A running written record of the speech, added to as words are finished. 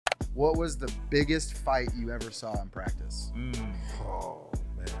What was the biggest fight you ever saw in practice? Oh,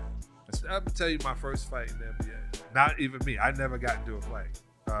 man. I'm going to tell you my first fight in the NBA. Not even me. I never got into a fight.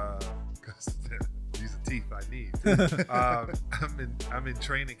 Because these are teeth I need. I'm in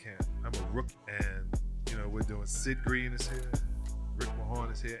training camp. I'm a rookie. And, we're doing Sid Green is here. Rick Mahorn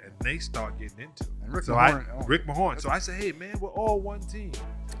is here. And they start getting into it. And Rick Mahorn. So I said, hey, man, we're all one team.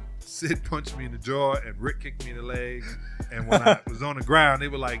 Sid punched me in the jaw and Rick kicked me in the leg. And when I was on the ground, they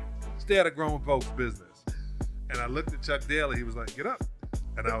were like, stay out of grown folks' business. And I looked at Chuck Daly. He was like, get up.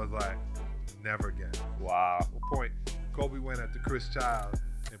 And I was like, never again. Wow. At one point, Kobe went after Chris Child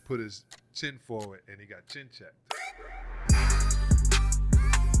and put his chin forward, and he got chin checked.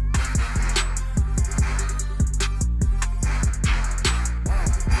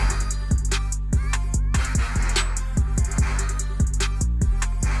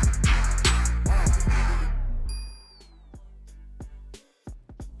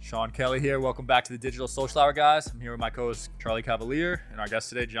 Sean Kelly here. Welcome back to the Digital Social Hour, guys. I'm here with my co-host Charlie Cavalier and our guest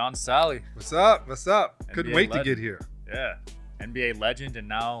today, John Salley. What's up? Couldn't wait legend. to get here. Yeah, NBA legend and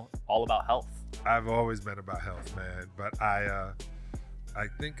now all about health. I've always been about health, man. But I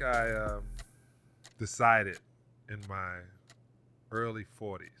think I decided in my early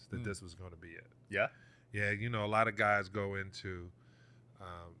 40s that this was going to be it. Yeah? Yeah, a lot of guys go into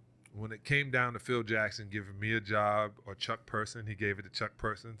when it came down to Phil Jackson giving me a job, or Chuck Person, he gave it to Chuck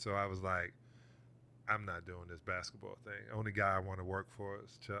Person. So I was like, I'm not doing this basketball thing. Only guy I want to work for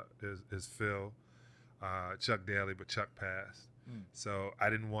is Phil, Chuck Daly, but Chuck passed. So I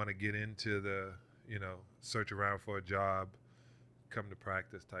didn't want to get into the, search around for a job, come to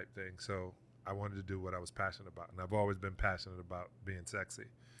practice type thing. So I wanted to do what I was passionate about. And I've always been passionate about being sexy.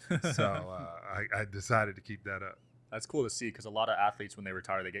 So I decided to keep that up. That's cool to see because a lot of athletes, when they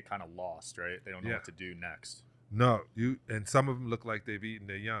retire, they get kind of lost, right? They don't know what to do next. No, and some of them look like they've eaten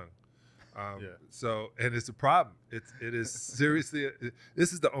their young. So, and it's a problem. It is seriously,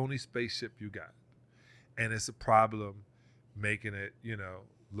 this is the only spaceship you got. And it's a problem making it,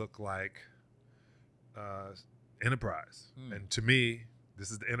 look like Enterprise. And to me, this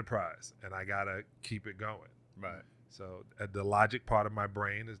is the Enterprise, and I got to keep it going. Right. So the logic part of my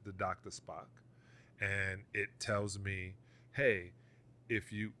brain is the Dr. Spock. And it tells me, hey,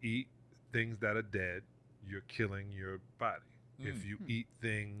 if you eat things that are dead, you're killing your body. If you eat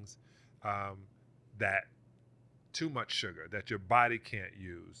things that too much sugar, that your body can't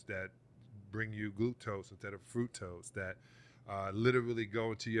use, that bring you glucose instead of fructose, that literally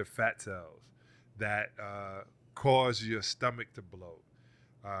go into your fat cells, that cause your stomach to bloat,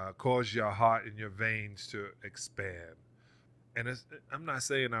 cause your heart and your veins to expand. And I'm not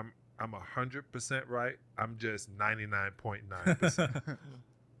saying I'm 100% right. I'm just 99.9%.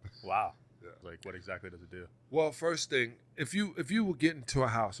 Wow. Yeah. Like, what exactly does it do? Well, first thing, if you will get into a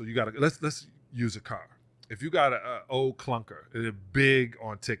house, so you got to let's use a car. If you got an old clunker, they're big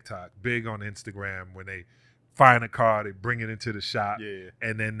on TikTok, big on Instagram. When they find a car, they bring it into the shop,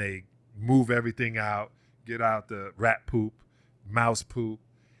 and then they move everything out, get out the rat poop, mouse poop,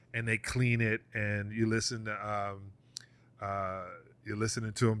 and they clean it. And you listen to you're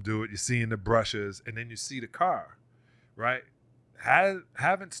listening to them do it. You're seeing the brushes, and then you see the car, right?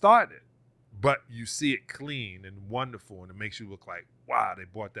 Haven't started, but you see it clean and wonderful, and it makes you look like, wow, they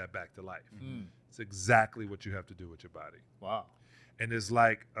brought that back to life. It's exactly what you have to do with your body. Wow. And there's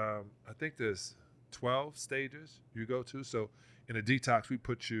like, I think there's 12 stages you go to. So in a detox, we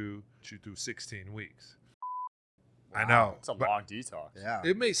put you through 16 weeks. Wow. I know. It's a long detox. Yeah.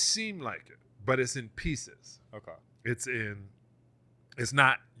 It may seem like it, but it's in pieces. Okay. It's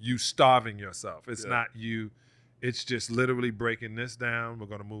not you starving yourself. It's not you. It's just literally breaking this down. We're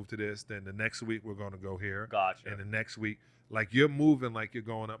going to move to this. Then the next week, we're going to go here. Gotcha. And the next week, like you're moving like you're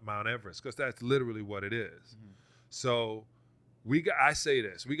going up Mount Everest, because that's literally what it is. So I say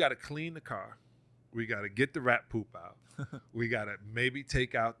this. We got to clean the car. We got to get the rat poop out. We got to maybe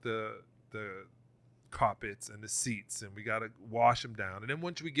take out the carpets and the seats, and we got to wash them down. And then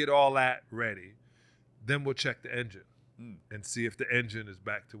once we get all that ready, then we'll check the engine and see if the engine is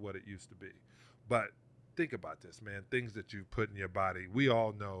back to what it used to be. But think about this, man. Things that you put in your body. We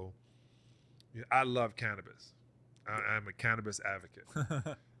all know. I love cannabis. I'm a cannabis advocate.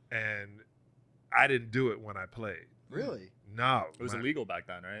 And I didn't do it when I played. Really? No. It was illegal back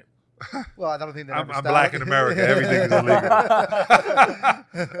then, right? Well, I don't think that I'm black in America. Everything is illegal.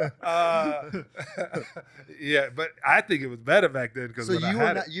 Yeah, but I think it was better back then because so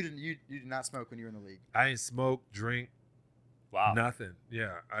you did not smoke when you were in the league. I didn't smoke, drink, nothing.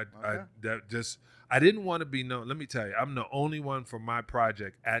 Yeah, I didn't want to be known. Let me tell you, I'm the only one from my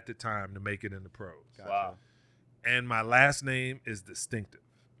project at the time to make it in the pros. Gotcha. Wow. And my last name is distinctive.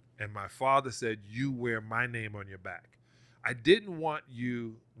 And my father said, you wear my name on your back. I didn't want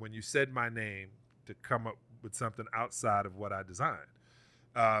you, when you said my name, to come up with something outside of what I designed.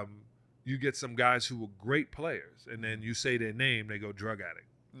 You get some guys who were great players, and then you say their name, they go drug addict.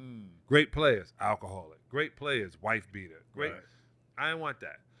 Great players, alcoholic. Great players, wife beater. Great. Right. I didn't want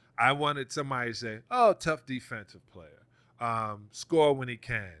that. I wanted somebody to say, oh, tough defensive player. Score when he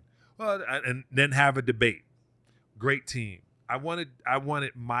can. Well, and then have a debate. Great team. I wanted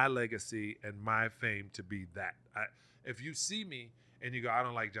my legacy and my fame to be that. If you see me and you go, I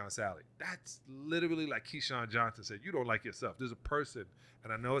don't like John Salley, that's literally like Keyshawn Johnson said, you don't like yourself. There's a person,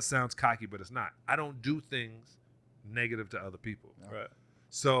 and I know it sounds cocky, but it's not. I don't do things negative to other people. Right.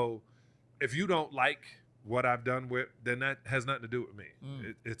 So if you don't like what I've done with, then that has nothing to do with me.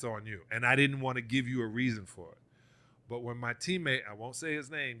 It's on you. And I didn't want to give you a reason for it. But when my teammate, I won't say his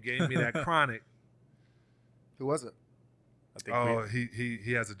name, gave me that chronic. Who was it? I think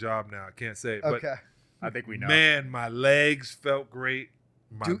he has a job now. I can't say it. Okay. But I think we know. Man, my legs felt great.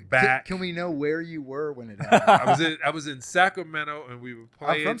 My back. Can we know where you were when it happened? I was in Sacramento, and we were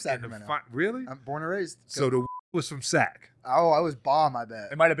playing. I'm from Sacramento. Really? I'm born and raised. So the was from Sac. Oh, I was bomb, I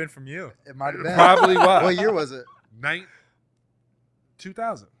bet. It might have been from you. It might have been. Probably was. What year was it?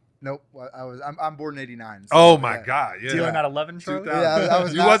 2000. Nope. I'm born in '89. So oh my God! Yeah. Dealing at 11, Charlie? Yeah, I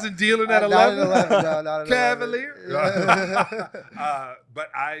was. You wasn't dealing at 11. No, not at Cavalier. 11.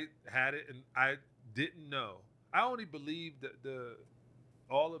 But I had it, and I didn't know. I only believed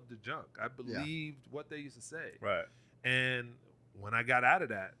all of the junk. I believed what they used to say. Right. And when I got out of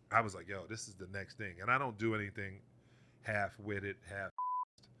that, I was like, yo, this is the next thing. And I don't do anything half-witted,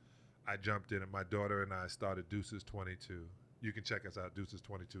 I jumped in, and my daughter and I started Deuces 22. You can check us out,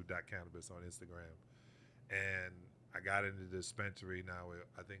 deuces22.cannabis on Instagram. And I got into the dispensary now.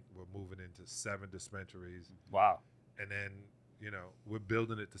 I think we're moving into 7 dispensaries. Wow. And then, we're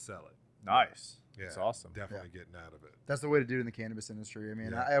building it to sell it. Nice. Yeah, that's awesome. Definitely getting out of it. That's the way to do it in the cannabis industry. I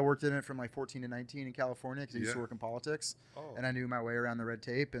mean, I worked in it from like 14 to 19 in California because I used to work in politics. And I knew my way around the red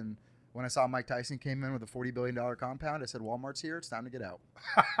tape. And when I saw Mike Tyson came in with a $40 billion compound, I said, Walmart's here. It's time to get out.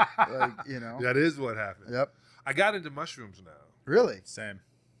 That is what happened. Yep. I got into mushrooms now. Really? Same.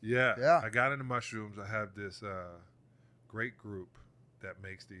 Yeah. I got into mushrooms. I have this great group that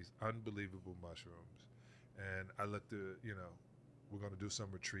makes these unbelievable mushrooms. And I looked at, we're going to do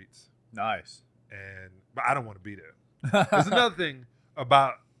some retreats. Nice. But I don't want to be there. There's another thing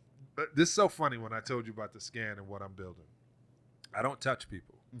about, this is so funny when I told you about the scan and what I'm building. I don't touch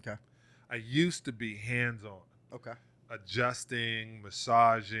people. Okay. I used to be hands-on. Okay. Adjusting,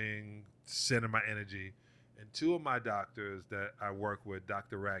 massaging, sending my energy. And 2 of my doctors that I work with,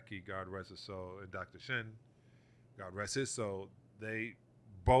 Dr. Raki, God rest his soul, and Dr. Shin, God rest his soul, they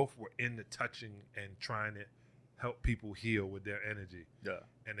both were into touching and trying to help people heal with their energy. Yeah.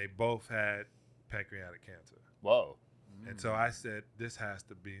 And they both had pancreatic cancer. Whoa. And so I said, this has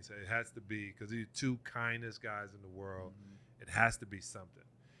to be, it has to be, because these are 2 kindest guys in the world. It has to be something.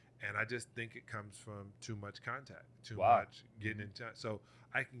 And I just think it comes from too much contact, too much getting in touch. So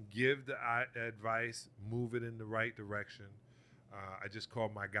I can give the advice, move it in the right direction. I just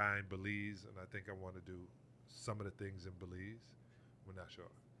called my guy in Belize, and I think I want to do some of the things in Belize. We're not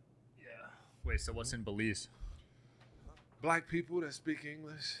sure. Yeah. Wait, so what's in Belize? Black people that speak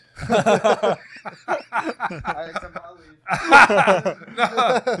English.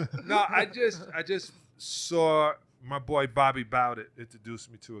 No, I just saw my boy Bobby Bowdit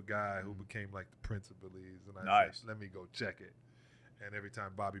introduced me to a guy who became like the Prince of Belize, and I said, let me go check it. And every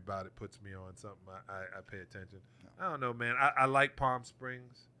time Bobby Bowdit puts me on something, I pay attention. I don't know, man. I like Palm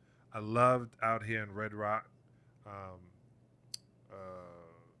Springs. I loved out here in Red Rock.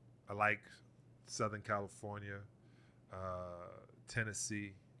 I like Southern California,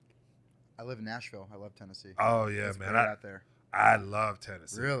 Tennessee. I live in Nashville. I love Tennessee. Oh yeah, it's man! out there. I love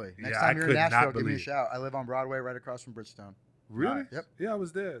Tennessee. Really? Next time you're in Nashville, give me a shout. I live on Broadway, right across from Bridgestone. Really? Yep. Yeah, I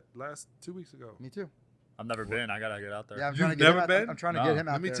was there 2 weeks ago. Me too. I've never been. I gotta get out there. Yeah, I'm You've trying to get never been? I'm trying to get him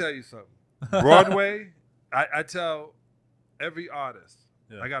out Let me there. tell you something. Broadway, I tell every artist.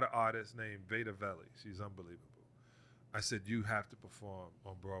 I got an artist named Veda Veli. She's unbelievable. I said, you have to perform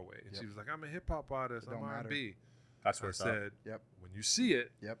on Broadway. And she was like, I'm a hip-hop artist. I'm R&B. That's what I said. When you see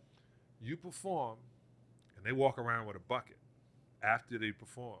it, you perform, and they walk around with a bucket after they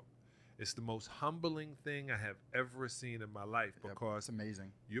perform. It's the most humbling thing I have ever seen in my life because it's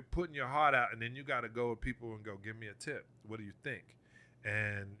amazing. You're putting your heart out, and then you got to go with people and go, give me a tip. What do you think?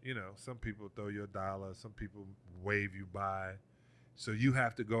 And, some people throw you $1. Some people wave you by. So you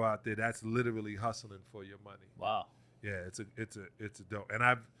have to go out there. That's literally hustling for your money. Wow. Yeah, it's a dope. And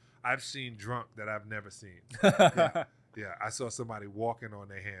I've seen drunk that I've never seen. Yeah, I saw somebody walking on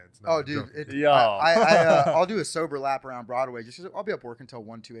their hands. No, Oh, dude, Yo. I'll do a sober lap around Broadway just 'cause I'll be up working until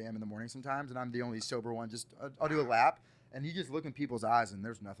 1, 2 a.m. in the morning sometimes, and I'm the only sober one. Just I'll do a lap, and you just look in people's eyes, and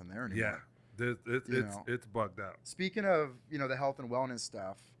there's nothing there anymore. Yeah, it's bugged out. Speaking of the health and wellness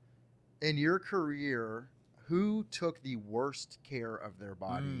stuff, in your career, who took the worst care of their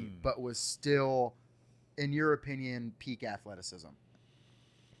body but was still, in your opinion, peak athleticism?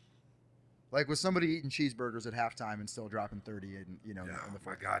 Like, was somebody eating cheeseburgers at halftime and still dropping 30 in the Oh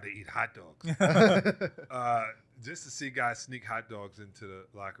my God, they eat hot dogs. Just to see guys sneak hot dogs into the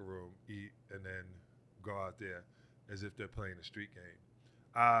locker room, eat, and then go out there as if they're playing a street game.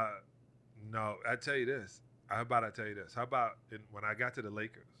 No, I tell you this. How about when I got to the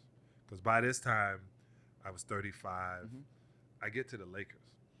Lakers? Because by this time, I was 35. Mm-hmm. I get to the Lakers,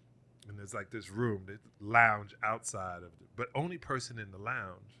 and there's like this room, this lounge outside of it. But only person in the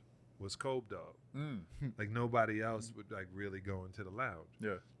lounge was Cobb Dog. Like nobody else would like really go into the lounge.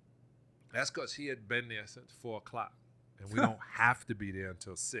 Yeah. That's because he had been there since 4 o'clock, and we don't have to be there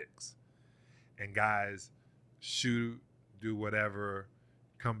until 6. And guys shoot, do whatever,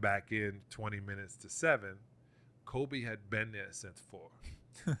 come back in 20 minutes to 7. Kobe had been there since 4.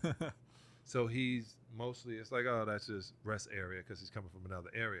 So he's mostly, it's like, oh, that's his rest area because he's coming from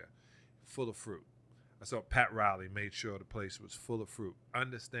another area, full of fruit. I saw Pat Riley made sure the place was full of fruit,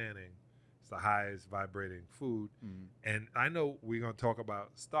 understanding it's the highest vibrating food. And I know we're going to talk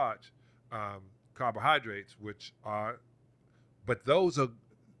about starch, carbohydrates, which are, but those are,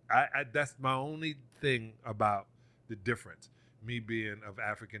 that's my only thing about the difference. Me being of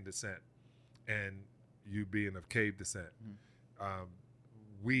African descent and you being of cave descent.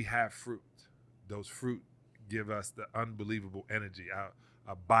 We have fruit. Those fruit give us the unbelievable energy.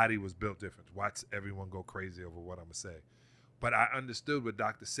 Our body was built different. Watch everyone go crazy over what I'm going to say. But I understood what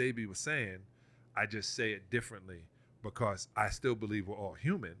Dr. Sebi was saying. I just say it differently because I still believe we're all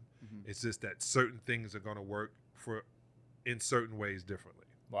human. It's just that certain things are going to work in certain ways differently.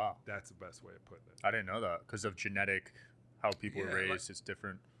 Wow. That's the best way of putting it. I didn't know that because of genetic, how people are raised, it's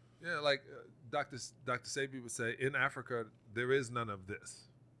different. Yeah, like Dr. Sebi would say, in Africa, there is none of this,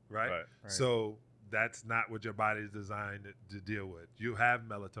 right? So that's not what your body is designed to deal with. You have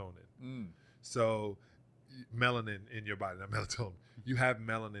melatonin. So melanin in your body, not melatonin. You have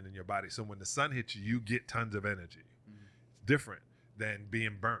melanin in your body. So when the sun hits you, you get tons of energy. It's different than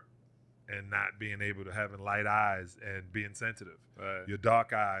being burnt and not being able to having light eyes and being sensitive. Your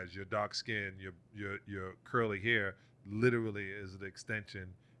dark eyes, your dark skin, your curly hair literally is the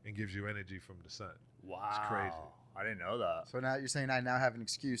extension and gives you energy from the sun. Wow. It's crazy. I didn't know that. So now you're saying I now have an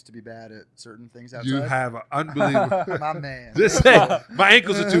excuse to be bad at certain things outside? You have an unbelievable... My man. Just say, my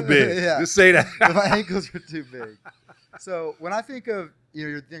ankles are too big. Yeah. Just say that. My ankles are too big. So when I think of,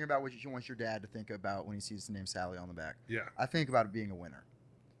 you're thinking about what you want your dad to think about when he sees the name Salley on the back. Yeah. I think about it being a winner.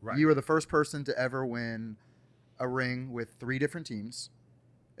 Right. You were the first person to ever win a ring with 3 different teams.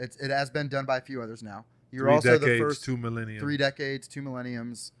 It has been done by a few others now. You're 3 also decades, the first 2 millenniums. 3 decades, 2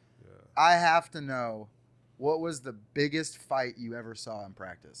 millenniums. Yeah. I have to know, what was the biggest fight you ever saw in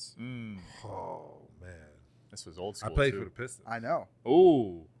practice? Oh, man. This was old school. I played for the Pistons. I know.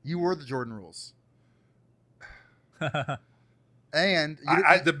 Ooh. You were the Jordan Rules. And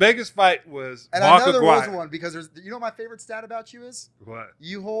the biggest fight was and Mark I know there Aguirre. was one because what my favorite stat about you is? What?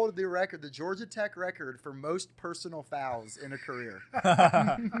 You hold the record, the Georgia Tech record for most personal fouls in a career.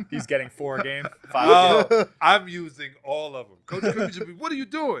 He's getting 4 a game, 5 a game. I'm using all of them. Coach Cookie should be, what are you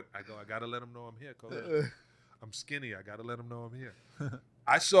doing? I go, I got to let him know I'm here, Coach. I'm skinny. I got to let him know I'm here.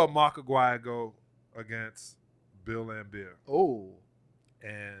 I saw Mark Aguirre go against Bill Laimbeer. Oh.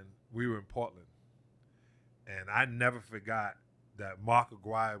 And we were in Portland. And I never forgot that Mark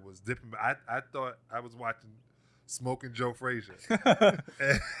Aguirre was dipping. I thought I was watching Smoking Joe Frazier.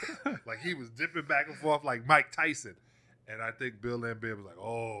 Like he was dipping back and forth like Mike Tyson. And I think Bill Laimbeer was like,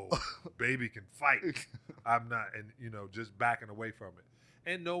 oh, baby can fight. I'm not. And, just backing away from it.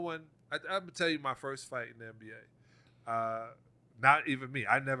 And no one, I'm going to tell you my first fight in the NBA. Not even me.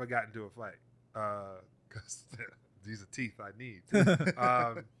 I never got into a fight because these are teeth I need.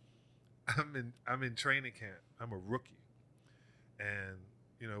 I'm in training camp. I'm a rookie. And,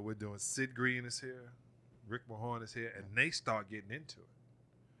 we're doing Sid Green is here. Rick Mahorn is here. And they start getting into it.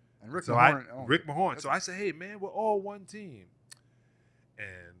 And Rick Mahorn. So I said, hey, man, we're all one team.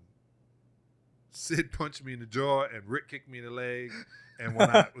 And Sid punched me in the jaw and Rick kicked me in the leg. And when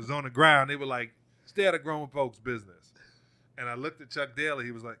I was on the ground, they were like, stay out of grown folks' business. And I looked at Chuck Daly.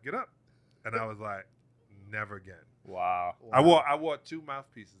 He was like, get up. And I was like, never again. Wow. I wore 2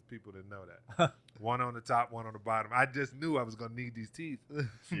 mouthpieces. People didn't know that. One on the top, one on the bottom. I just knew I was going to need these teeth.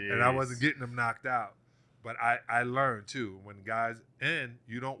 And I wasn't getting them knocked out. But I learned too when guys, and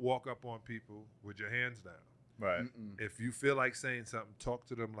you don't walk up on people with your hands down. Right. If you feel like saying something, talk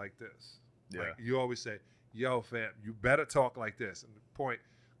to them like this. Yeah. Like you always say, yo, fam, you better talk like this. And the point,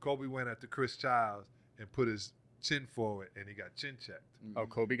 Kobe went after Chris Childs and put his chin forward, and he got chin checked. Oh,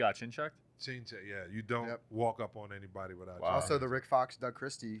 Kobe got chin checked? Chin check, yeah. You don't walk up on anybody without your Also, hands. the Rick Fox, Doug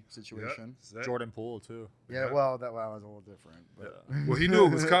Christie situation. Yep. Jordan Poole, too. Yeah, well, that was a little different. But. Yeah. Well, he knew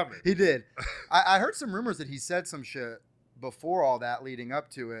it was coming. He did. I heard some rumors that he said some shit before all that leading up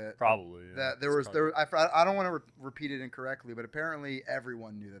to it. Probably. Yeah. That there was I don't want to repeat it incorrectly, but apparently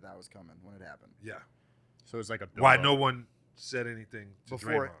everyone knew that was coming when it happened. Yeah. So it was like a why no one said anything to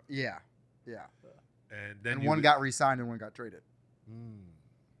before Draymond. Yeah. And then one got re-signed and one got traded.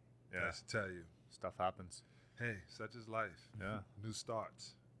 Yeah, I should tell you. Stuff happens. Hey, such is life. Yeah. New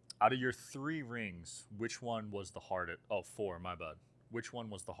starts. Out of your 3 rings, which one was the hardest? Oh, 4, my bad. Which one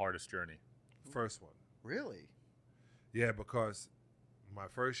was the hardest journey? First one. Really? Yeah, because my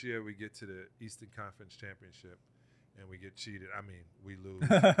first year we get to the Eastern Conference Championship and we get cheated. I mean, we lose.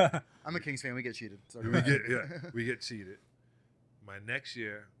 I'm a Kings fan. We get cheated. So we get cheated. My next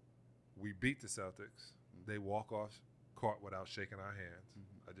year, we beat the Celtics. They walk off court without shaking our hands.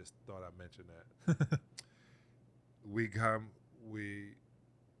 I just thought I'd mention that. We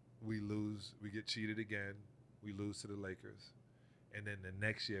lose. We get cheated again. We lose to the Lakers. And then the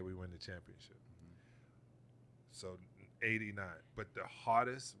next year we win the championship. So 89. But the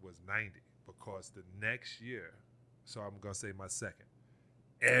hardest was 90 because the next year, so I'm going to say my second,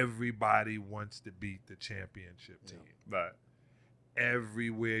 everybody wants to beat the championship team. Right.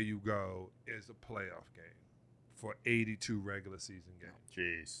 Everywhere you go is a playoff game for 82 regular season games.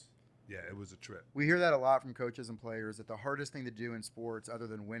 Jeez. Yeah, it was a trip. We hear that a lot from coaches and players that the hardest thing to do in sports other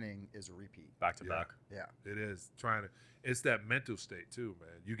than winning is a repeat. Back to back. Yeah. It is. It's that mental state too,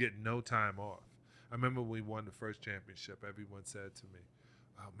 man. You get no time off. I remember when we won the first championship, everyone said to me,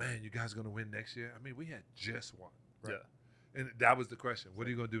 "Oh man, you guys going to win next year?" I mean, we had just won. Right? Yeah. And that was the question. What are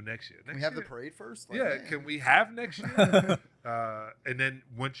you going to do next year? Can we have the parade first? Like, yeah. Can we have next year? And then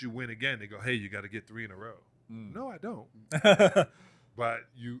once you win again, they go, "Hey, you got to get 3 in a row." No, I don't. But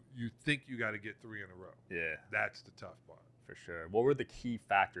you think you got to get 3 in a row. Yeah. That's the tough part. For sure. What were the key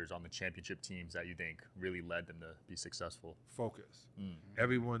factors on the championship teams that you think really led them to be successful? Focus.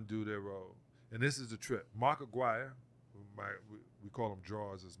 Everyone do their role. And this is the trip. Mark Aguirre, we call him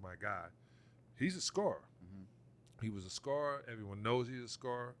Draws, is my guy. He's a scorer. He was a scorer. Everyone knows he's a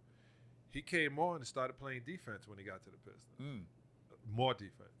scorer. He came on and started playing defense when he got to the Pistons. More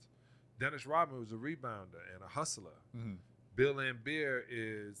defense. Dennis Rodman was a rebounder and a hustler. Bill Laimbeer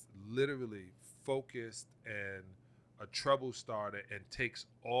is literally focused and a trouble starter and takes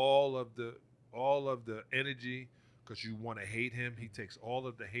all of the energy because you want to hate him. He takes all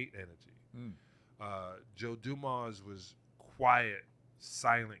of the hate energy. Joe Dumars was quiet,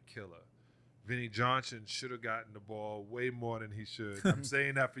 silent killer. Vinnie Johnson should have gotten the ball way more than he should. I'm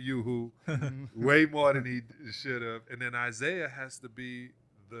saying that for you, who way more than he should have. And then Isaiah has to be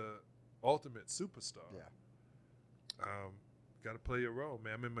the ultimate superstar. Yeah. Got to play your role,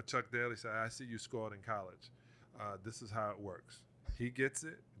 man. I remember Chuck Daly said, "I see you scored in college. This is how it works. He gets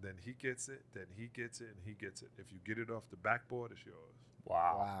it, then he gets it, then he gets it, and he gets it. If you get it off the backboard, it's yours."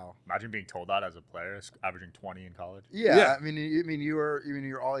 Wow. Imagine being told that as a player, averaging 20 in college. Yeah. I mean, you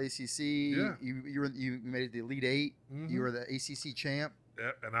were all ACC. Yeah. You made it the Elite 8. You were the ACC champ.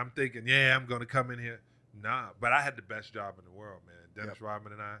 Yep. And I'm thinking, I'm going to come in here. Nah, but I had the best job in the world, man. Dennis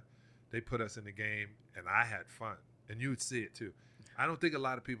Rodman and I, they put us in the game, and I had fun. And you would see it too. I don't think a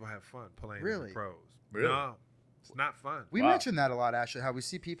lot of people have fun playing in the pros. Really? No, it's not fun. We mentioned that a lot, Ashley, how we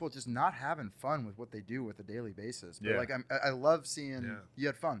see people just not having fun with what they do with a daily basis. But I love seeing you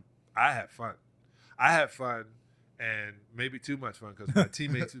had fun. I had fun. And maybe too much fun because my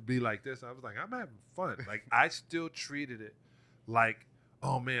teammates would be like this. I was like, I'm having fun. Like, I still treated it like,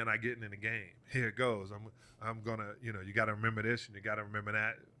 oh man, I getting in the game. Here it goes. I'm gonna, you got to remember this and you got to remember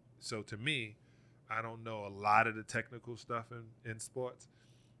that. So to me, I don't know a lot of the technical stuff in sports.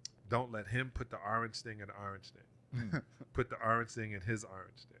 Don't let him put the orange thing in the orange thing. Put the orange thing in his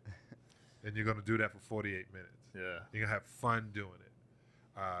orange thing. And you're going to do that for 48 minutes. Yeah. You're going to have fun doing it.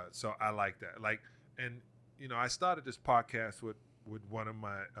 So I like that. I started this podcast with one of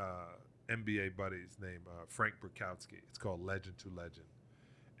my NBA buddies named Frank Burkowski. It's called Legend to Legend.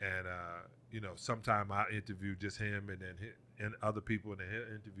 And, sometime I interview just him and other people, and then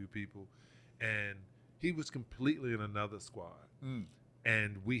he'll interview people. And he was completely in another squad,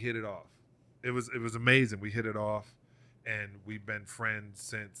 and we hit it off. It was amazing. We hit it off, and we've been friends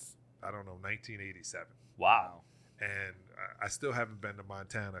since 1987. Wow. And I still haven't been to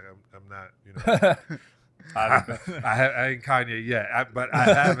Montana. I'm not, I ain't Kanye yet, but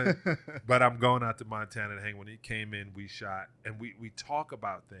I haven't. But I'm going out to Montana to hang. When he came in, we shot, and we talk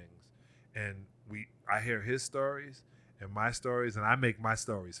about things, and I hear his stories and my stories, and I make my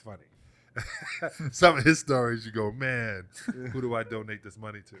stories funny. Some of his stories, you go, man, who do I donate this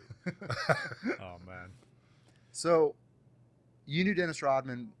money to? Oh man. So, you knew Dennis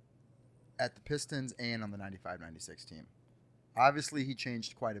Rodman at the Pistons and on the 95-96 team. Obviously, he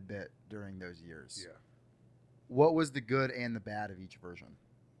changed quite a bit during those years. Yeah. What was the good and the bad of each version?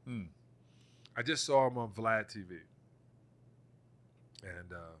 I just saw him on Vlad TV.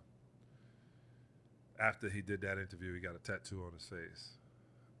 And after he did that interview, he got a tattoo on his face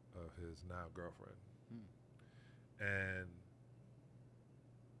of his now girlfriend. And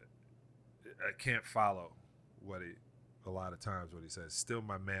I can't follow a lot of times what he says. Still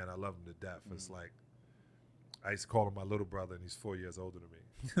my man, I love him to death. It's like, I used to call him my little brother, and he's 4 years older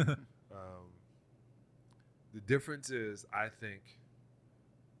than me. The difference is, I think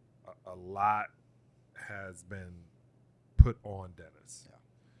a lot has been put on Dennis.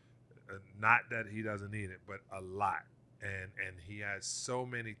 Yeah. Not that he doesn't need it, but a lot. And he has so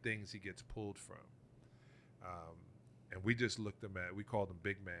many things he gets pulled from. And we just looked him at, we called him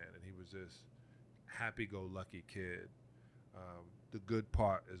Big Man, and he was just happy-go-lucky kid. The good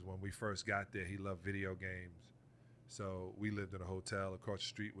part is when we first got there, he loved video games. So we lived in a hotel. Across the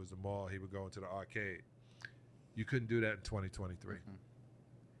street was the mall. He would go into the arcade. You couldn't do that in 2023.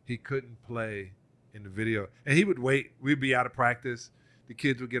 He couldn't play in the video. And he would wait. We'd be out of practice. The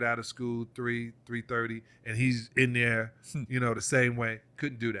kids would get out of school 3:30, and he's in there, the same way.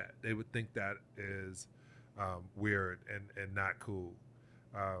 Couldn't do that. They would think that is weird and not cool.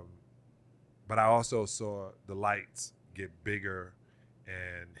 But I also saw the lights get bigger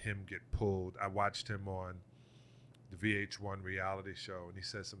and him get pulled. I watched him on the VH1 reality show, and he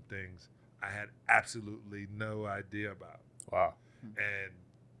said some things I had absolutely no idea about. Wow. And,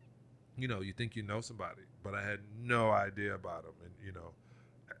 you think you know somebody, but I had no idea about him. And,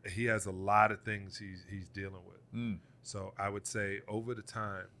 he has a lot of things he's dealing with. So I would say over the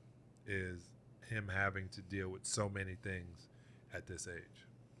time is him having to deal with so many things at this age.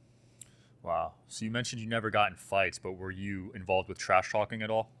 Wow. So you mentioned you never got in fights, but were you involved with trash talking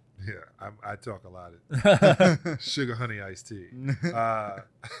at all? Yeah, I talk a lot of sugar, honey, iced tea. I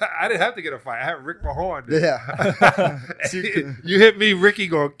didn't have to get a fight. I had Rick Mahorn. Yeah. You hit me, Ricky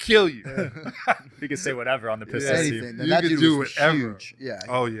gonna kill you. You can say whatever on the Pistons team. Anything. You can do whatever. Huge. Yeah.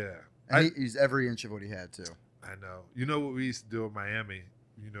 Oh yeah. And he used every inch of what he had too. I know. You know what we used to do in Miami?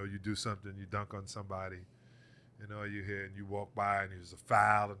 You do something, you dunk on somebody, you hear and you walk by and there's a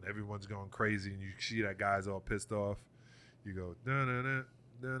foul and everyone's going crazy and you see that guy's all pissed off. You go, no.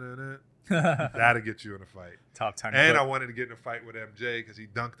 That'll get you in a fight. Top 10. And I wanted to get in a fight with MJ because he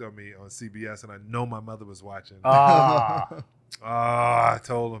dunked on me on CBS, and I know my mother was watching. I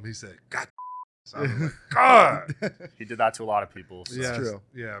told him. He said, "God." So I was like, God. He did that to a lot of people. So. Yes, true.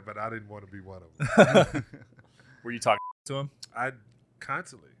 Yeah, but I didn't want to be one of them. Were you talking to him? I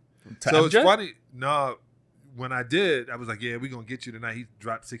constantly. To so MJ? It's funny. No, when I did, I was like, "Yeah, we're gonna get you tonight." He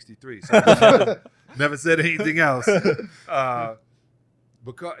dropped 63. So I never said anything else.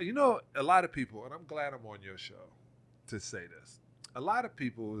 Because, a lot of people, and I'm glad I'm on your show to say this, a lot of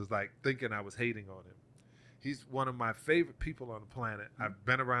people was like thinking I was hating on him. He's one of my favorite people on the planet. I've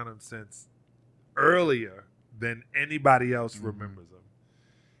been around him since earlier than anybody else remembers him.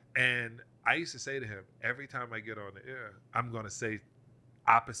 And I used to say to him, every time I get on the air, I'm going to say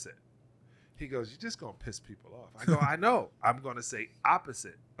opposite. He goes, "You're just going to piss people off." I go, "I know. I'm going to say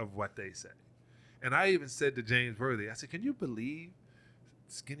opposite of what they say." And I even said to James Worthy, I said, "Can you believe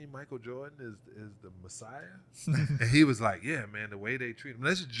skinny Michael Jordan is the Messiah?" And he was like, "Yeah, man, the way they treat him."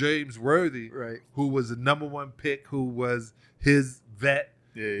 That's James Worthy, right? Who was the #1 pick, who was his vet.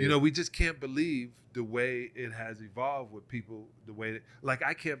 Yeah. We just can't believe the way it has evolved with people.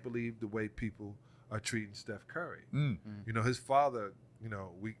 I can't believe the way people are treating Steph Curry. His father.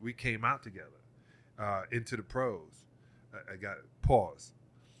 We came out together into the pros. I got pause.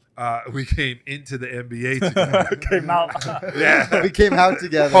 We came into the NBA together. Came out. Yeah. We came out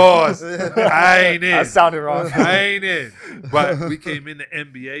together. Pause. I ain't in. That sounded wrong. I ain't in. But we came in the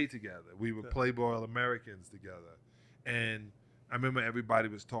NBA together. We were Playboy All-Americans together. And I remember everybody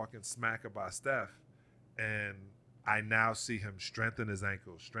was talking smack about Steph. And I now see him strengthen his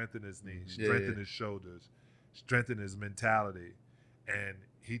ankles, strengthen his knees, strengthen his shoulders, strengthen his mentality. And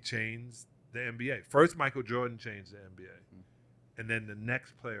he changed the NBA. First, Michael Jordan changed the NBA. And then the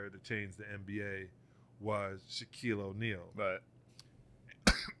next player to change the NBA was Shaquille O'Neal. But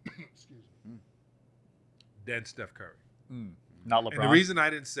Excuse me. Then Steph Curry. Not LeBron. And the reason I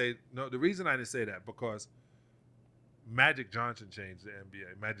didn't say that because Magic Johnson changed the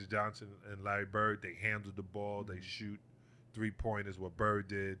NBA. Magic Johnson and Larry Bird, they handled the ball, they shoot 3-pointers, what Bird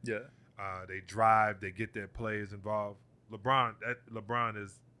did. Yeah. They drive, they get their players involved. LeBron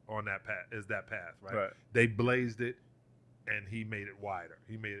is on that path, right? They blazed it, and he made it wider.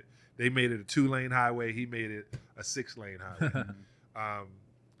 They made it a 2-lane highway. He made it a 6-lane highway.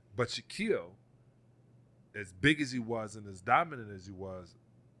 But Shaquille, as big as he was and as dominant as he was,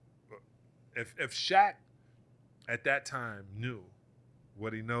 if Shaq at that time knew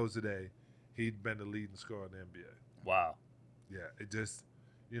what he knows today, he'd been the leading scorer in the NBA. Wow. Yeah, it just,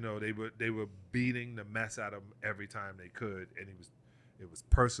 they were beating the mess out of him every time they could, and it was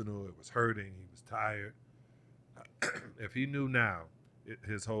personal, it was hurting, he was tired. If he knew now,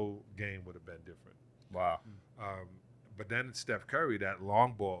 his whole game would have been different. Wow. But then Steph Curry, that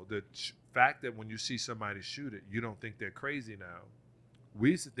long ball, the fact that when you see somebody shoot it, you don't think they're crazy now.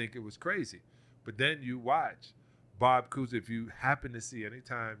 We used to think it was crazy. But then you watch Bob Cousy. If you happen to see any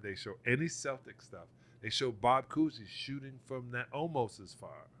time they show any Celtic stuff, they show Bob Cousy shooting from that almost as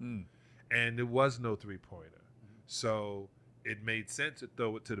far. And there was no 3-pointer. So it made sense to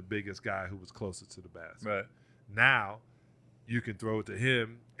throw it to the biggest guy who was closer to the basket. Right. Now you can throw it to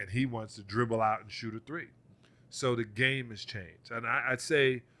him, and he wants to dribble out and shoot a 3. So the game has changed. And I'd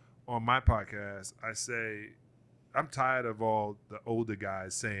say on my podcast, I'm tired of all the older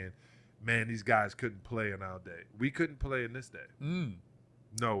guys saying, man, these guys couldn't play in our day. We couldn't play in this day.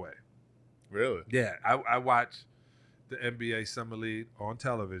 No way. Really? Yeah. I watch the NBA Summer League on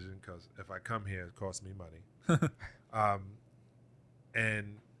television because if I come here, it costs me money.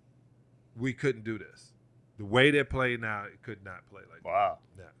 And we couldn't do this. The way they're playing now, it could not play like that. Wow.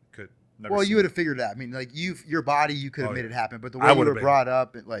 Yeah, could. Well, you would have figured it out. I mean, like your body, you could have made it happen, but the way I you were been, brought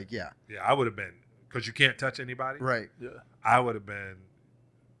up, yeah, I would have been, because you can't touch anybody. Right. Yeah. I would have been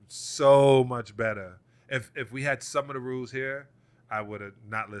so much better if we had some of the rules here. I would have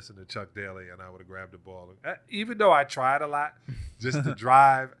not listened to Chuck Daly, and I would have grabbed the ball. Even though I tried a lot, just to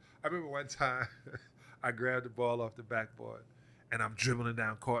drive. I remember one time I grabbed the ball off the backboard, and I'm dribbling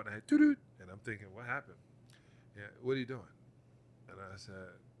down court, and and I'm thinking, what happened? Yeah, what are you doing? And I said,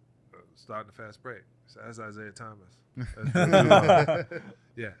 starting a fast break. So that's Isaiah Thomas.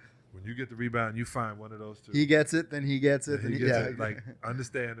 Yeah. When you get the rebound, you find one of those two. He gets it, then he gets it. He gets it. Like,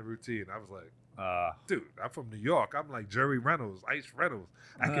 understand the routine. I was like, dude, I'm from New York. I'm like Jerry Reynolds, Ice Reynolds.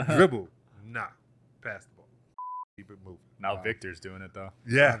 I can dribble. Nah, pass the ball. Keep it moving. Now Victor's doing it, though.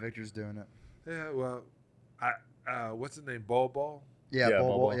 Yeah. Victor's doing it. Yeah, well, what's his name? Ball? Yeah,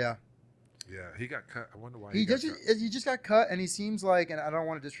 Bol, yeah. Yeah, he got cut. I wonder why he just got cut, and he seems like, and I don't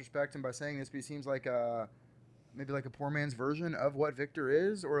want to disrespect him by saying this, but he seems like maybe like a poor man's version of what Victor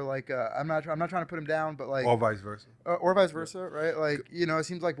is, or like I'm not trying to put him down, but like, or vice versa, right? Like, it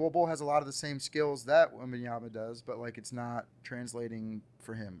seems like Bol has a lot of the same skills that Wembanyama does, but like it's not translating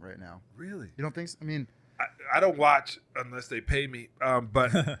for him right now. Really? You don't think so? I mean, I don't watch unless they pay me,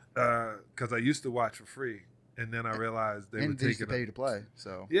 but because I used to watch for free. And then I realized they were taking pay you to play.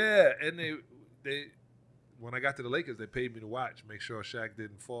 So yeah, and they when I got to the Lakers, they paid me to watch, make sure Shaq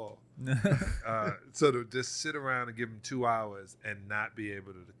didn't fall. So to just sit around and give him 2 hours and not be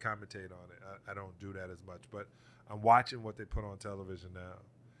able to commentate on it, I don't do that as much. But I'm watching what they put on television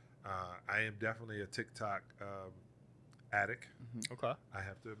now. I am definitely a TikTok addict. Okay, I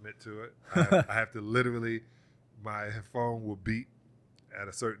have to admit to it. I have to literally, my phone will beep at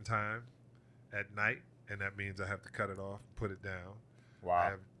a certain time at night. And that means I have to cut it off, put it down. Wow. I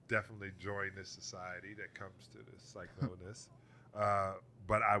have definitely joined this society that comes to this psychoness.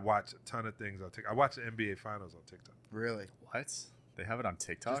 But I watch a ton of things on TikTok. I watch the NBA Finals on TikTok. Really? What? They have it on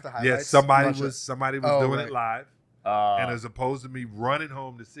TikTok? Just the highlights? Yes, somebody was doing it live. And as opposed to me running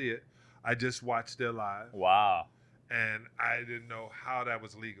home to see it, I just watched their live. Wow. And I didn't know how that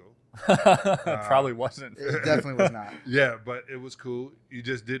was legal. Probably wasn't. It definitely was not. Yeah, but it was cool. You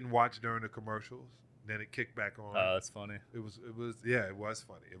just didn't watch during the commercials. Then it kicked back on. Oh, that's funny. It was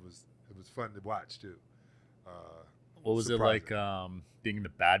funny. It was fun to watch too. What was surprising. It like being in the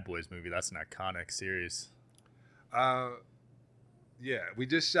Bad Boys movie? That's an iconic series. Yeah, we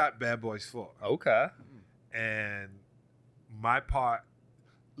just shot Bad Boys 4. Okay. And my part,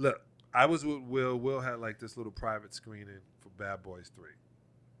 look, I was with Will. Will had like this little private screening for Bad Boys 3.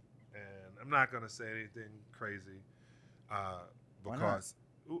 And I'm not going to say anything crazy because,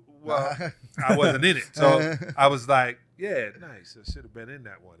 well, I wasn't in it. So I was like, yeah, nice. I should have been in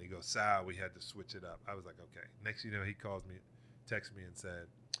that one. He goes, Sal, we had to switch it up. I was like, okay. Next thing you know, he calls me, texts me and said,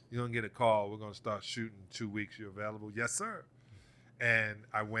 you're going to get a call. We're going to start shooting in 2 weeks. You available? Yes, sir. And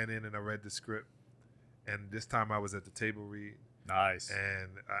I went in and I read the script. And this time I was at the table read. Nice. And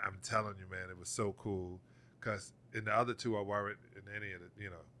I'm telling you, man, it was so cool. Because in the other two, I weren't in any of the,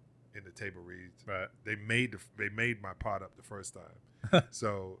 in the table reads. Right. They made my part up the first time.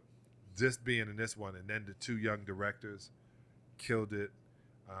 So just being in this one, and then the two young directors killed it.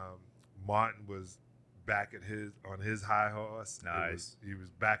 Martin was back on his high horse. Nice. He was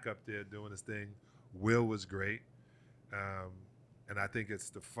back up there doing his thing. Will was great. And I think it's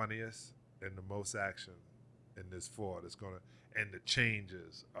the funniest and the most action in this four that's going to, and the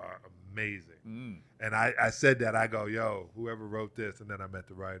changes are amazing. And I said that, I go, yo, whoever wrote this, and then I met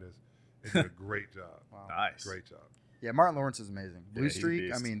the writers, they did a great job. Wow. Nice. Great job. Yeah, Martin Lawrence is amazing. Blue he's a Streak,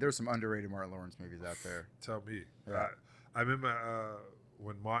 beast. I mean, there's some underrated Martin Lawrence movies out there. Tell me. Yeah. I remember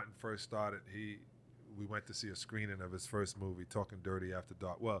when Martin first started, we went to see a screening of his first movie, Talking Dirty After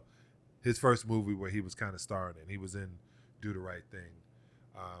Dark. Well, his first movie where he was kind of starring in. He was in Do the Right Thing.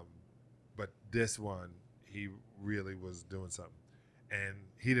 But this one, he really was doing something. And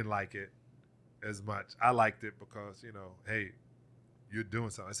he didn't like it as much. I liked it because, hey, you're doing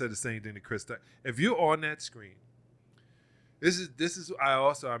something. I said the same thing to Chris. If you're on that screen, this is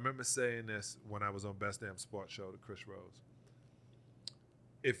I remember saying this when I was on Best Damn Sports Show to Chris Rose.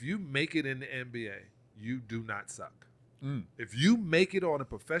 If you make it in the NBA, you do not suck. If you make it on a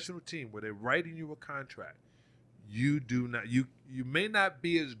professional team where they're writing you a contract, you do not. You may not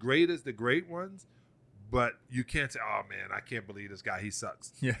be as great as the great ones, but you can't say, "Oh man, I can't believe this guy. He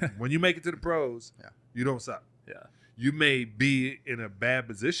sucks." Yeah. When you make it to the pros, Yeah. you don't suck. Yeah. You may be in a bad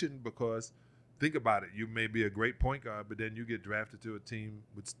position because, think about it, you may be a great point guard, but then you get drafted to a team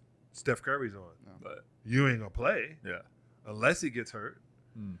with Steph Curry's on. No. But You ain't gonna play yeah. unless he gets hurt.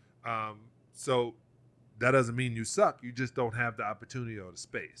 So that doesn't mean you suck. You just don't have the opportunity or the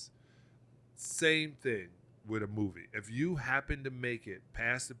space. Same thing with a movie. If you happen to make it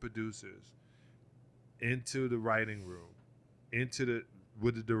past the producers, into the writing room,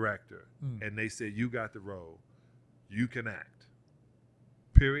 with the director, and they say you got the role, you can act.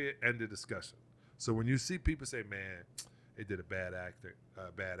 Period. End of discussion. So when you see people say, "Man, they did a bad act,"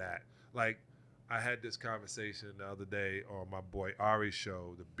 like I had this conversation the other day on my boy Ari's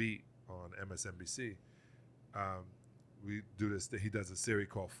show, The Beat, on MSNBC. We do this. He does a series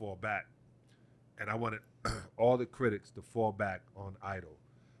called Fall Back, and I wanted all the critics to fall back on Idol.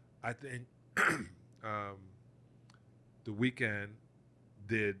 I think The Weeknd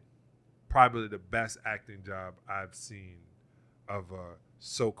did probably the best acting job I've seen of a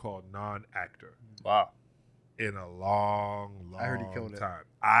so-called non-actor. Wow. In a long I heard he killed time.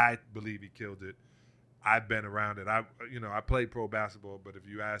 I believe he killed it. I've been around it. I played pro basketball, but if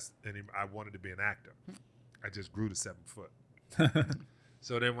you asked any, I wanted to be an actor. I just grew to 7 foot.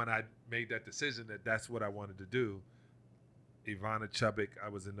 So then when I made that decision that that's what I wanted to do, Ivana Chubbuck, I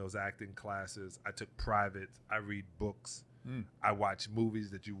was in those acting classes. I took privates. I read books. I watch movies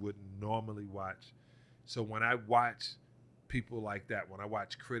that you wouldn't normally watch. So when I watch people like that, when I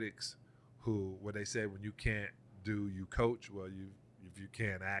watch critics where they say when you can't do, you coach. Well, if you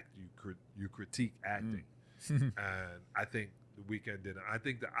can't act, you critique acting. And I think The Weeknd did it. I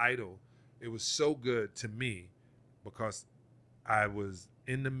think the Idol, it was so good to me because I was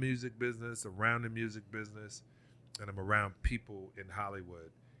in the music business, around the music business, and I'm around people in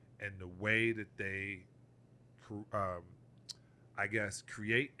Hollywood, and the way that they, I guess,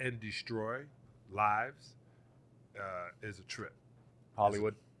 create and destroy lives is a trip.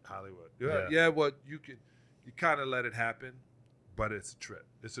 Hollywood. Yeah. Well, you kind of let it happen, but it's a trip.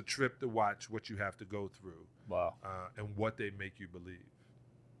 It's a trip to watch what you have to go through. Wow. And what they make you believe.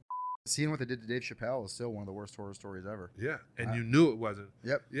 Seeing what they did to Dave Chappelle is still one of the worst horror stories ever. Yeah, and you knew it wasn't.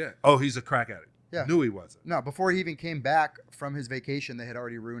 Yep. Yeah. Oh, he's a crack addict. Yeah. Knew he wasn't. No, before he even came back from his vacation, they had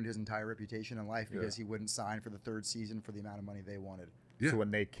already ruined his entire reputation in life because he wouldn't sign for the 3rd season for the amount of money they wanted. Yeah. So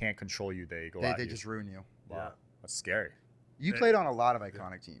when they can't control you, they go They just ruin you. Wow. Yeah. That's scary. You played on a lot of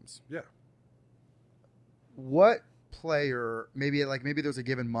iconic teams. Yeah. What player, maybe there's a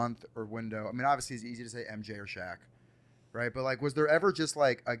given month or window. I mean, obviously it's easy to say MJ or Shaq, right? But like, was there ever just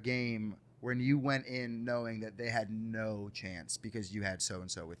like a game when you went in knowing that they had no chance because you had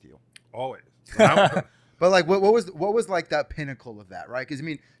so-and-so with you? Always. But like, what was like that pinnacle of that, right? Because I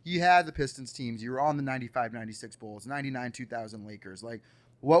mean, you had the Pistons teams, you were on the 95-96 Bulls, 99-2000 Lakers. Like,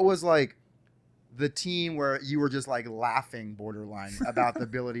 what was like the team where you were just like laughing borderline about the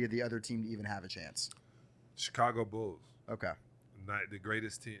ability of the other team to even have a chance? Chicago Bulls. Okay. The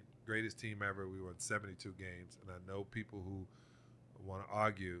greatest team ever. We won 72 games, and I know people who want to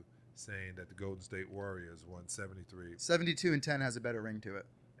argue saying that the Golden State Warriors won 73. 72-10 has a better ring to it.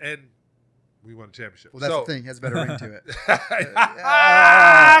 And We won a championship. Well, that's the thing. It has a better ring to it.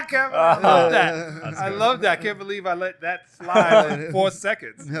 Kevin, I love that. I love that. I can't believe I let that slide in 4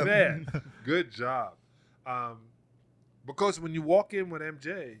 seconds. Man, good job. Because when you walk in with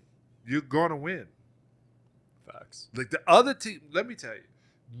MJ, you're going to win. Facts. Like the other team, let me tell you,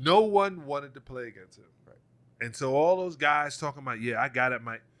 no one wanted to play against him. Right. And so all those guys talking about, I got it,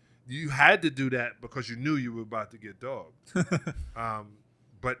 Mike. You had to do that because you knew you were about to get dogged.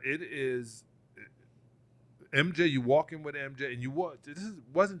 But it is MJ. You walk in with MJ, and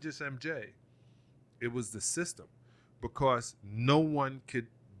wasn't just MJ. It was the system, because no one could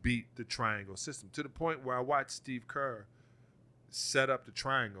beat the triangle system, to the point where I watched Steve Kerr set up the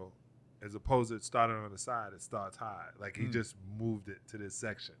triangle, as opposed to it starting on the side. It starts high, like he just moved it to this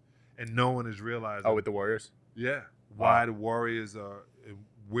section, and no one is realizing. Oh, with the Warriors. Yeah, why the Warriors are,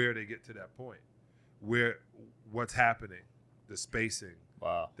 where they get to that point, what's happening, the spacing.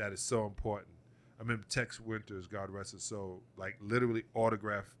 Wow, that is so important. I remember Tex Winters, God rest his soul, like literally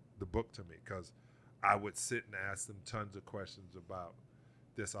autographed the book to me, because I would sit and ask them tons of questions about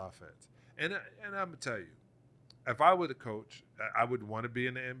this offense. And I'm gonna tell you, if I were the coach, I would want to be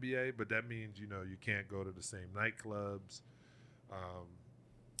in the NBA, but that means you can't go to the same nightclubs.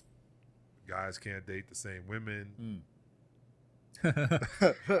 Guys can't date the same women.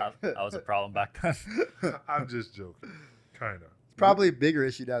 That was a problem back then. I'm just joking, kind of. Probably a bigger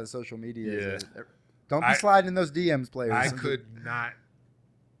issue now with social media. Yeah. Don't be sliding in those DMs, players. I could not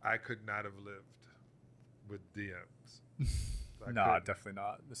have lived with DMs. No, definitely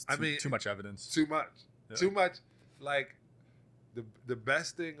not. Too much evidence. Too much. Yeah. Too much. Like the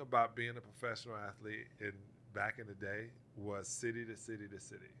best thing about being a professional athlete back in the day was city to city to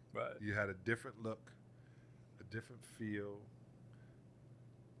city. Right. You had a different look, a different feel.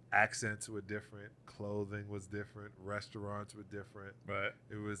 Accents were different, clothing was different, restaurants were different. Right.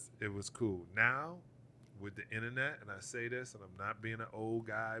 It was cool. Now, with the internet, and I say this, and I'm not being an old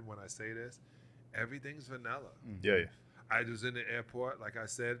guy when I say this, everything's vanilla. Yeah. I was in the airport, like I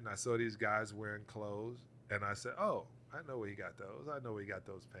said, and I saw these guys wearing clothes, and I said, oh, I know where he got those. I know where he got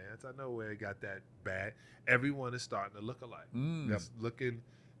those pants. I know where he got that bag. Everyone is starting to look alike.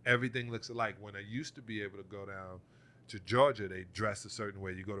 Everything looks alike. When I used to be able to go down to Georgia, they dress a certain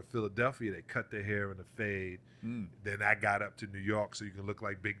way. You go to Philadelphia, they cut their hair in a fade. Then I got up to New York, so you can look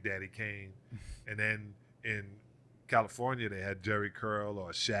like Big Daddy Kane. And then in California, they had Jerry Curl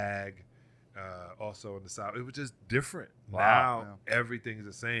or Shag. Also in the South, it was just different. Wow. Now everything's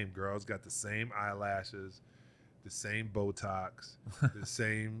the same. Girls got the same eyelashes, the same Botox, the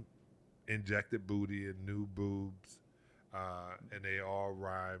same injected booty and new boobs, and they all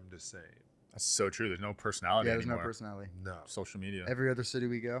rhyme the same. That's so true. There's no personality there's anymore. no personality. No. Social media. Every other city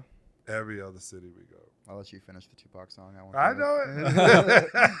we go. Every other city we go. I'll let you finish the Tupac song. I know it.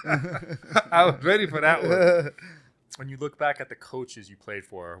 I was ready for that one. When you look back at the coaches you played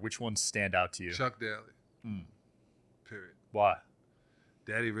for, which ones stand out to you? Chuck Daly. Period. Why?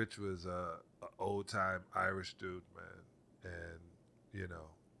 Daddy Rich was an old-time Irish dude, man. And,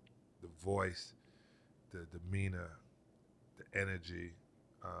 the voice, the demeanor, the energy,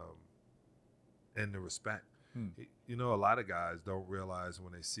 and the respect. A lot of guys don't realize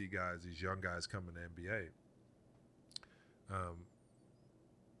when they see these young guys come in the NBA,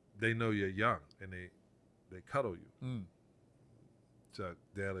 they know you're young, and they cuddle you. Chuck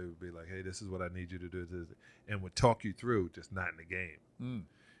Daly would be like, hey, this is what I need you to do. And would talk you through, just not in the game.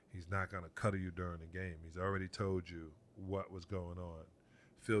 He's not going to cuddle you during the game. He's already told you what was going on.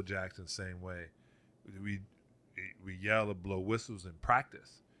 Phil Jackson, same way. We yell or blow whistles in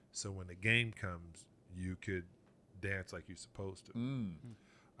practice. So when the game comes, you could dance like you're supposed to.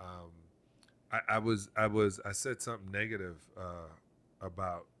 I said something negative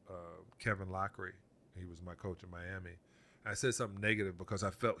about Kevin Lockery. He was my coach in Miami. I said something negative because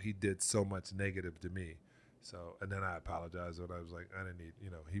I felt he did so much negative to me. So, and then I apologized when I was like, I didn't need,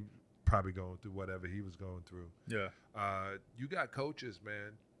 he probably going through whatever he was going through. Yeah. You got coaches,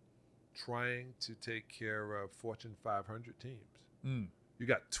 man, trying to take care of Fortune 500 teams. You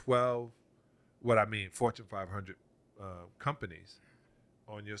got 12, Fortune 500 companies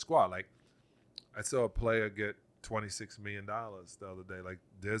on your squad. Like, I saw a player get $26 million the other day. Like,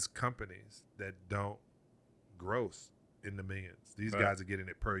 there's companies that don't gross in the millions. These guys are getting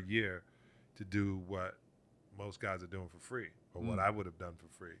it per year to do what most guys are doing for free, or what I would have done for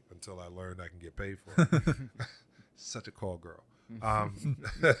free until I learned I can get paid for it. Such a call girl.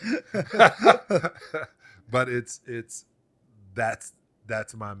 But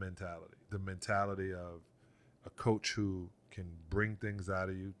that's my mentality. The mentality of a coach who can bring things out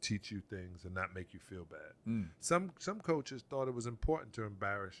of you, teach you things, and not make you feel bad. Some coaches thought it was important to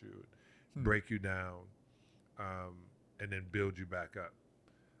embarrass you, break you down, and then build you back up.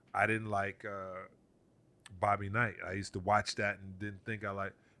 I didn't like Bobby Knight. I used to watch that and didn't think I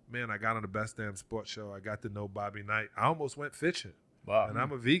man, I got on the Best Damn Sports Show. I got to know Bobby Knight. I almost went fishing. Wow. And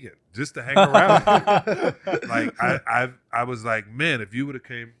I'm a vegan just to hang around. Like I was like, man, if you would have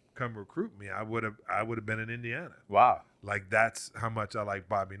come recruit me, I would have been in Indiana. Wow. Like that's how much I like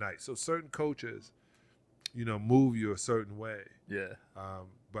Bobby Knight. So certain coaches, move you a certain way. Yeah.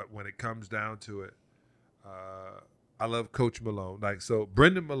 But when it comes down to it, I love Coach Malone. Like, so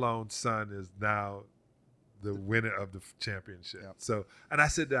Brendan Malone's son is now the winner of the championship. Yep. So, and I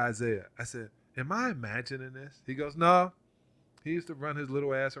said to Isaiah, I said, am I imagining this? He goes, no. He used to run his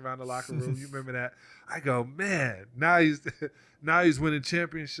little ass around the locker room. You remember that? I go, man, now he's winning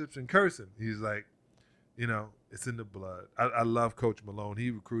championships and cursing. He's like, it's in the blood. I love Coach Malone. He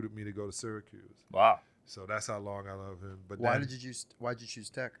recruited me to go to Syracuse. Wow. So that's how long I love him. But why'd you choose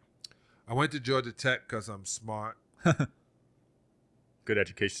Tech? I went to Georgia Tech because I'm smart. Good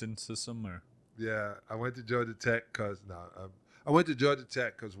education system, or? Yeah, I went to Georgia Tech because I went to Georgia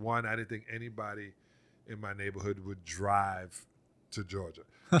Tech because one, I didn't think anybody in my neighborhood would drive to Georgia.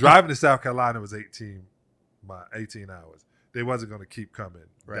 Driving to South Carolina was 18 hours. They wasn't going to keep coming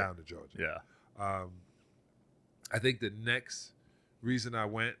down to Georgia. Yeah. I think the next reason I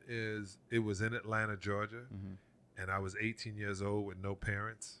went is it was in Atlanta, Georgia, and I was 18 years old with no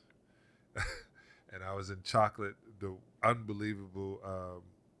parents, and I was in the unbelievable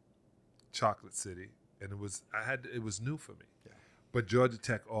chocolate city, and it was new for me. Yeah. But Georgia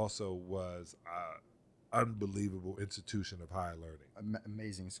Tech also was unbelievable institution of higher learning.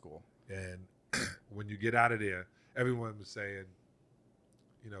 Amazing school. And when you get out of there, everyone was saying,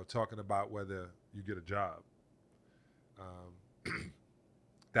 talking about whether you get a job.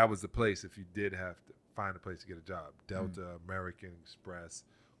 That was the place if you did have to find a place to get a job. Delta, American Express,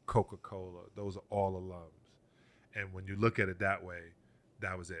 Coca-Cola, those are all alums. And when you look at it that way,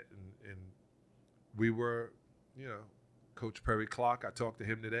 that was it. And we were, Coach Perry Clark, I talked to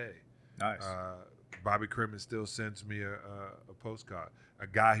him today. Nice. Bobby Crimmins still sends me a postcard. A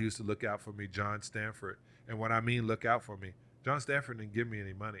guy who used to look out for me, John Stanford. And when I mean look out for me, John Stanford didn't give me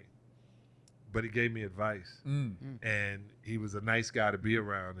any money, but he gave me advice. And he was a nice guy to be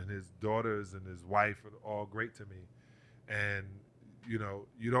around, and his daughters and his wife are all great to me. And, you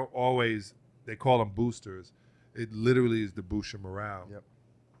don't always, they call them boosters. It literally is to boost your morale. Yep.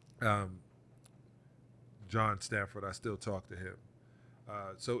 John Stanford, I still talk to him.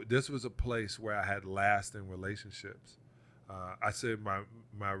 So this was a place where I had lasting relationships. I said my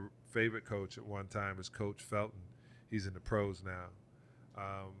favorite coach at one time was Coach Felton. He's in the pros now.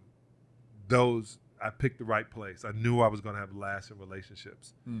 I picked the right place. I knew I was going to have lasting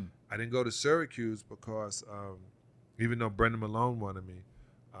relationships. I didn't go to Syracuse because even though Brendan Malone wanted me,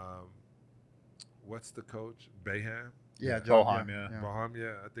 what's the coach? Baham? Yeah, Boeheim, yeah. Boeheim,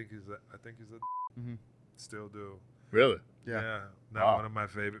 yeah. I think he's a still do. Really? Yeah. Not one of my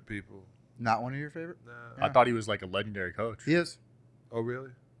favorite people. Not one of your favorite? Nah. Yeah. I thought he was like a legendary coach. He is. Oh,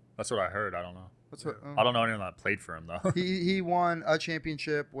 really? That's what I heard. I don't know. That's what. I don't know anyone that played for him though. He won a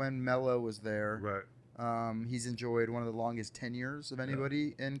championship when Melo was there. Right. He's enjoyed one of the longest tenures of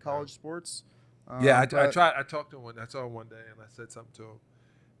anybody in college sports. I tried. I talked to him. I saw him one day, and I said something to him,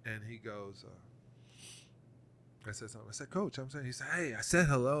 and he goes, I said something. I said, Coach, he said, hey, I said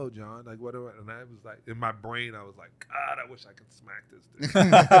hello, John. Like, what do I? And I was like, in my brain, I was like, God, I wish I could smack this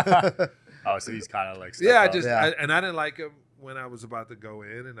dude. Oh, so he's kind of like, yeah, I didn't like him when I was about to go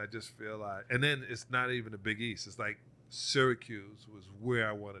in, and I just feel like, and then it's not even the Big East. It's like Syracuse was where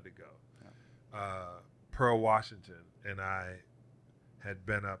I wanted to go. Pearl Washington and I had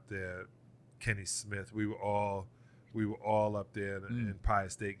been up there. Kenny Smith, we were all up there in Ohio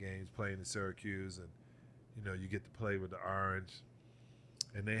State games playing in Syracuse, and you get to play with the orange.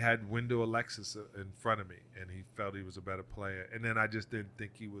 And they had Wendell Alexis in front of me, and he felt he was a better player. And then I just didn't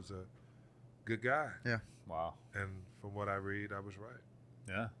think he was a good guy. Yeah. Wow. And from what I read, I was right.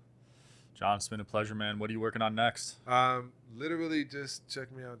 Yeah. John, it's been a pleasure, man. What are you working on next? Literally just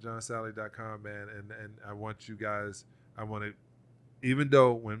check me out, johnsalley.com, man. And I want you guys, even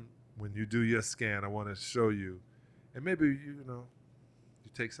though when you do your scan, I want to show you, and maybe, you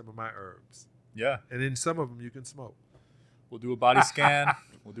take some of my herbs. Yeah. And in some of them you can smoke. We'll do a body scan.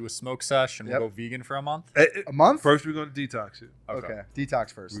 We'll do a smoke sesh, and we'll go vegan for a month. A month? First, we're going to detox you. Okay.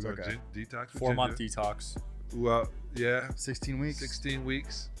 Detox first. We're going to detox. 4-month detox. Well, yeah. 16 weeks. 16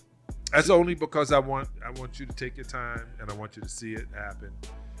 weeks. That's only because I want you to take your time, and I want you to see it happen,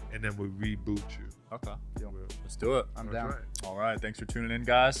 and then we reboot you. Okay. Deal. Let's do it. I'm down. All right. Thanks for tuning in,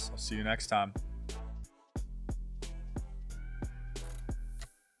 guys. I'll see you next time.